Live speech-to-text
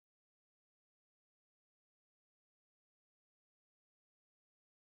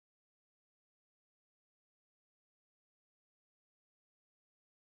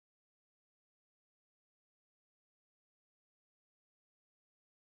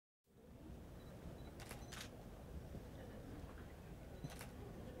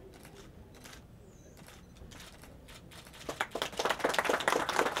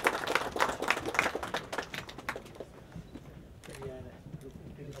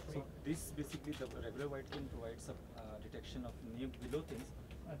this basically the regular white cane provides detection of knee below things.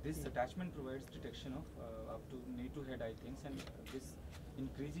 This attachment provides detection of up to knee to head eye things, and this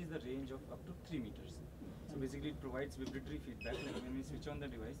increases the range of up to 3 meters. So basically it provides vibratory feedback, like when we switch on the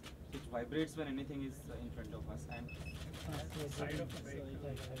device, it vibrates when anything is in front of us. And side of the vehicle.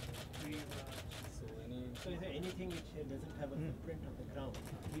 So is there anything which doesn't have a footprint on the ground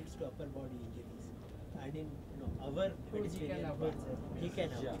leads to upper body injuries? And in our pedestrian he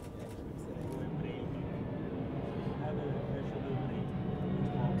can have. Yeah. Brain have a refreshable brain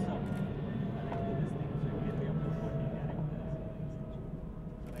which pops up connect to this thing, so it can be up to 40 characters. So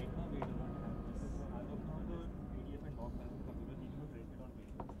right now we do not have this. As of now the PDF and doc balance computer need to trace it on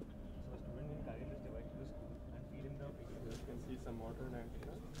paper. So a student will carry this device to the school and feed him the PDF. You can see some modern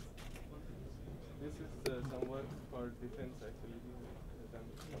antenna. This is some work for defense actually. We have done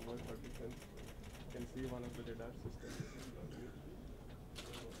some work for defense. You can see one of the radar systems.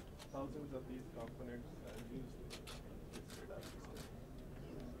 Thousands of these components are used in this radar system.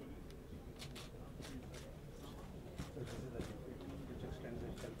 So this is a liquid which extends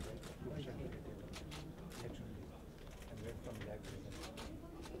itself like a cushion naturally and made from black resin.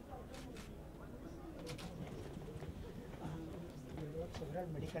 There are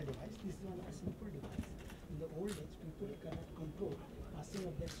several medical devices. This is one of a simple device. In the old days, people cannot control passing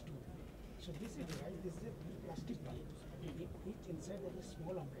of their stool. So this is a device. This is a plastic pipe. Each inside there is a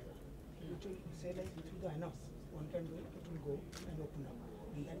small umbrella, which will say like through the anus. One can do it. It will go and open up.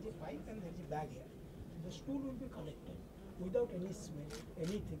 And there is a pipe and there is a bag here. The stool will be collected without any smell,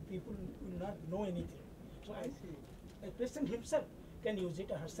 anything. People will not know anything. So a patient himself can use it,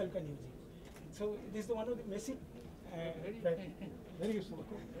 or herself can use it. So this is one of the basic. Very useful.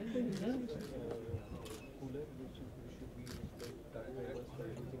 Cooler which should be like current drivers for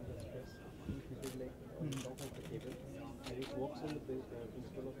reducing the stress. If it is like on top of the table and it works on the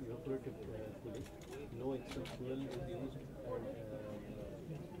principle of evaporative cooling, no extra fuel is used and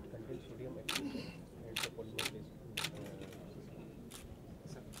contains sodium activity and it's a polymer based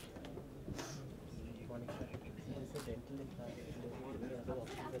This is a dental implant. Many other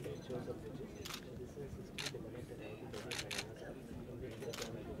options are dentures or bridges. So this is a system developed at IIT Delhi in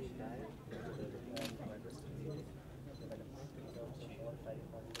the entire development in terms of all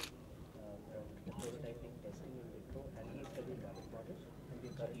 500 the prototyping, testing in vitro, animal study in rabbit models, and we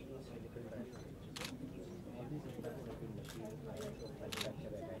currently use clinical trials. All these implants have been machined to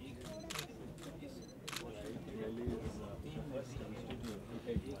manufacture at IIT. IIT Delhi is the first institute to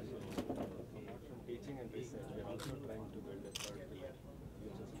take apart from teaching and research. We are also trying to build a third pillar,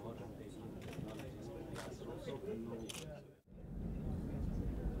 which is more on taking technologies to classrooms.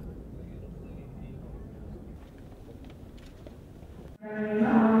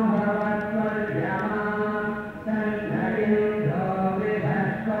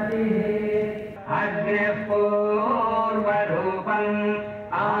 पूर्वरूपम्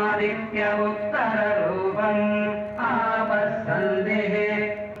Aditya उत्तररूपम् आपस्सन्धिः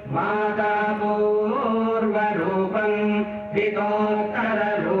माता पूर्वरूपम्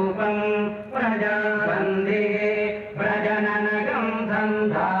पितोत्तररूपम् प्रजासन्धिः प्रजननगम्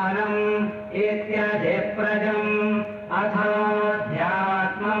सन्धानम् इत्यधिप्रजम्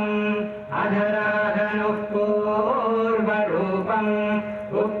अथाध्यात्मम् अधराधनुः पूर्वरूपम्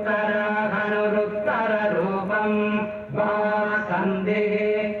उत्तराधनुरुत्तररूपम् वासन्धिः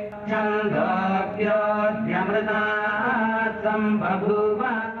छन्दोऽप्योऽध्यमृतात् सम्बभूव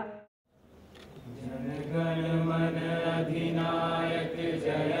जनगण मन अधिनायक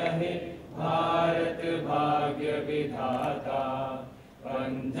जय हे भारत भाग्य विधाता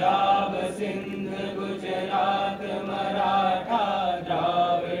पंजाब सिंध गुजरात मराठा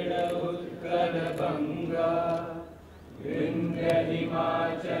द्राविड़ उत्कल बंगा विंध्य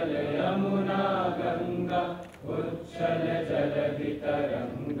हिमाचल यमुना गंगा उच्छल जलधि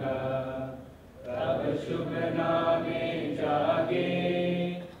तरंगा तब शुभ नामे जागे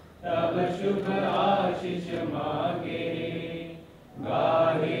तब शुभ आशीष मागे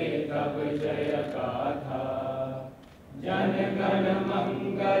गाहे तब जय गाथा जन गण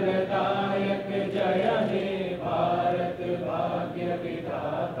मंगलदायक जय हे भारत भाग्य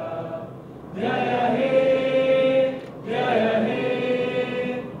विधाता जय हे जय हे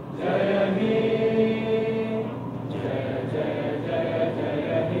जय हे जय जय जय जय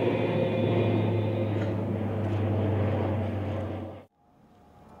हे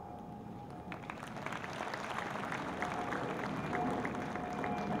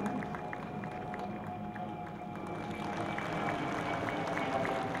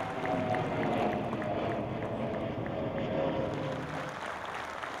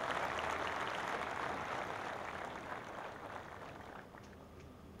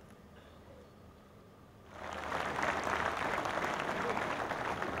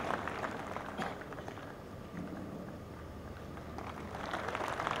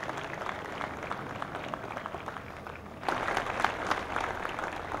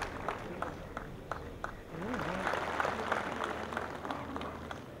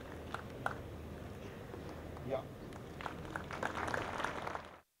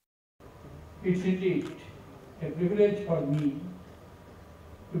It's indeed a privilege for me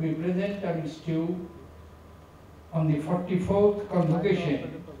to be present amidst you on the 44th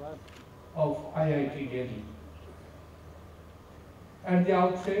Convocation of IIT Delhi. At the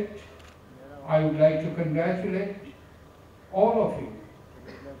outset, I would like to congratulate all of you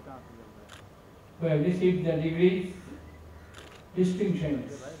who have received the degrees,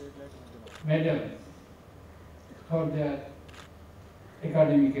 distinctions, medals for their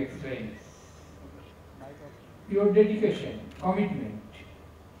academic excellence. Your dedication, commitment,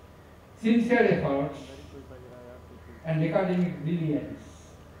 sincere efforts, and academic brilliance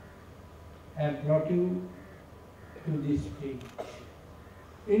have brought you to this stage.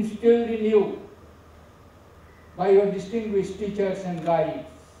 Instilled in you by your distinguished teachers and guides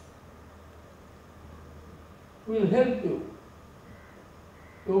will help you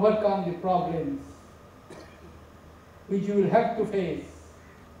to overcome the problems which you will have to face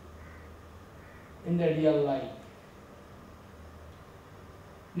in the real life.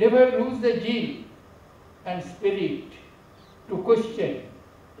 Never lose the zeal and spirit to question,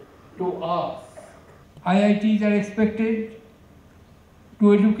 to ask. IITs are expected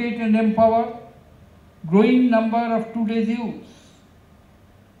to educate and empower growing number of today's youth.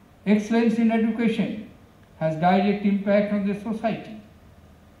 Excellence in education has direct impact on the society.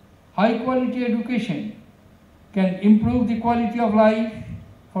 High quality education can improve the quality of life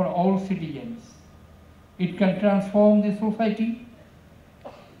for all citizens. It can transform the society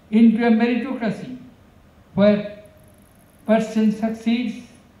into a meritocracy where person succeeds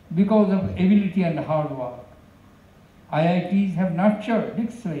because of ability and hard work. IITs have nurtured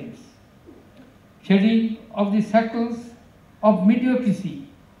excellence. Shedding of the shackles of mediocrity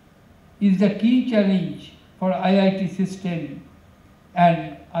is the key challenge for IIT system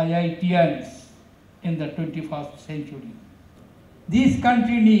and IITians in the 21st century. This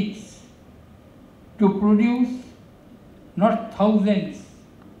country needs to produce not thousands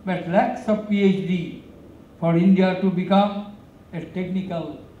but lakhs of Ph.D. for India to become a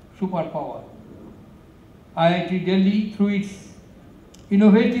technical superpower. IIT Delhi, through its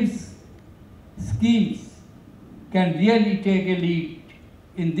innovative schemes, can really take a lead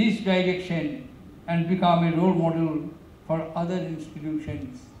in this direction and become a role model for other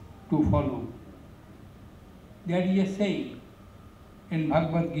institutions to follow. There is a saying in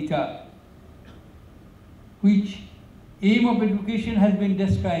Bhagavad Gita, which aim of education has been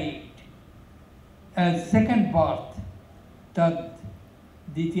described as second birth, tad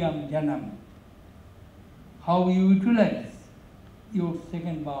ditiyam janam. How you utilize your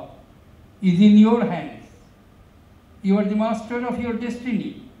second birth is in your hands. You are the master of your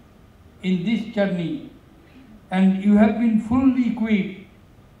destiny in this journey, and you have been fully equipped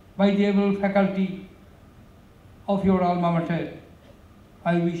by the able faculty of your alma mater.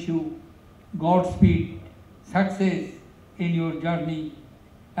 I wish you Godspeed, success in your journey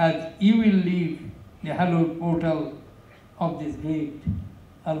as you will leave the hallowed portal of this great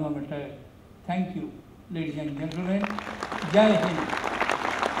alma mater. Thank you, ladies and gentlemen. Jai Hind.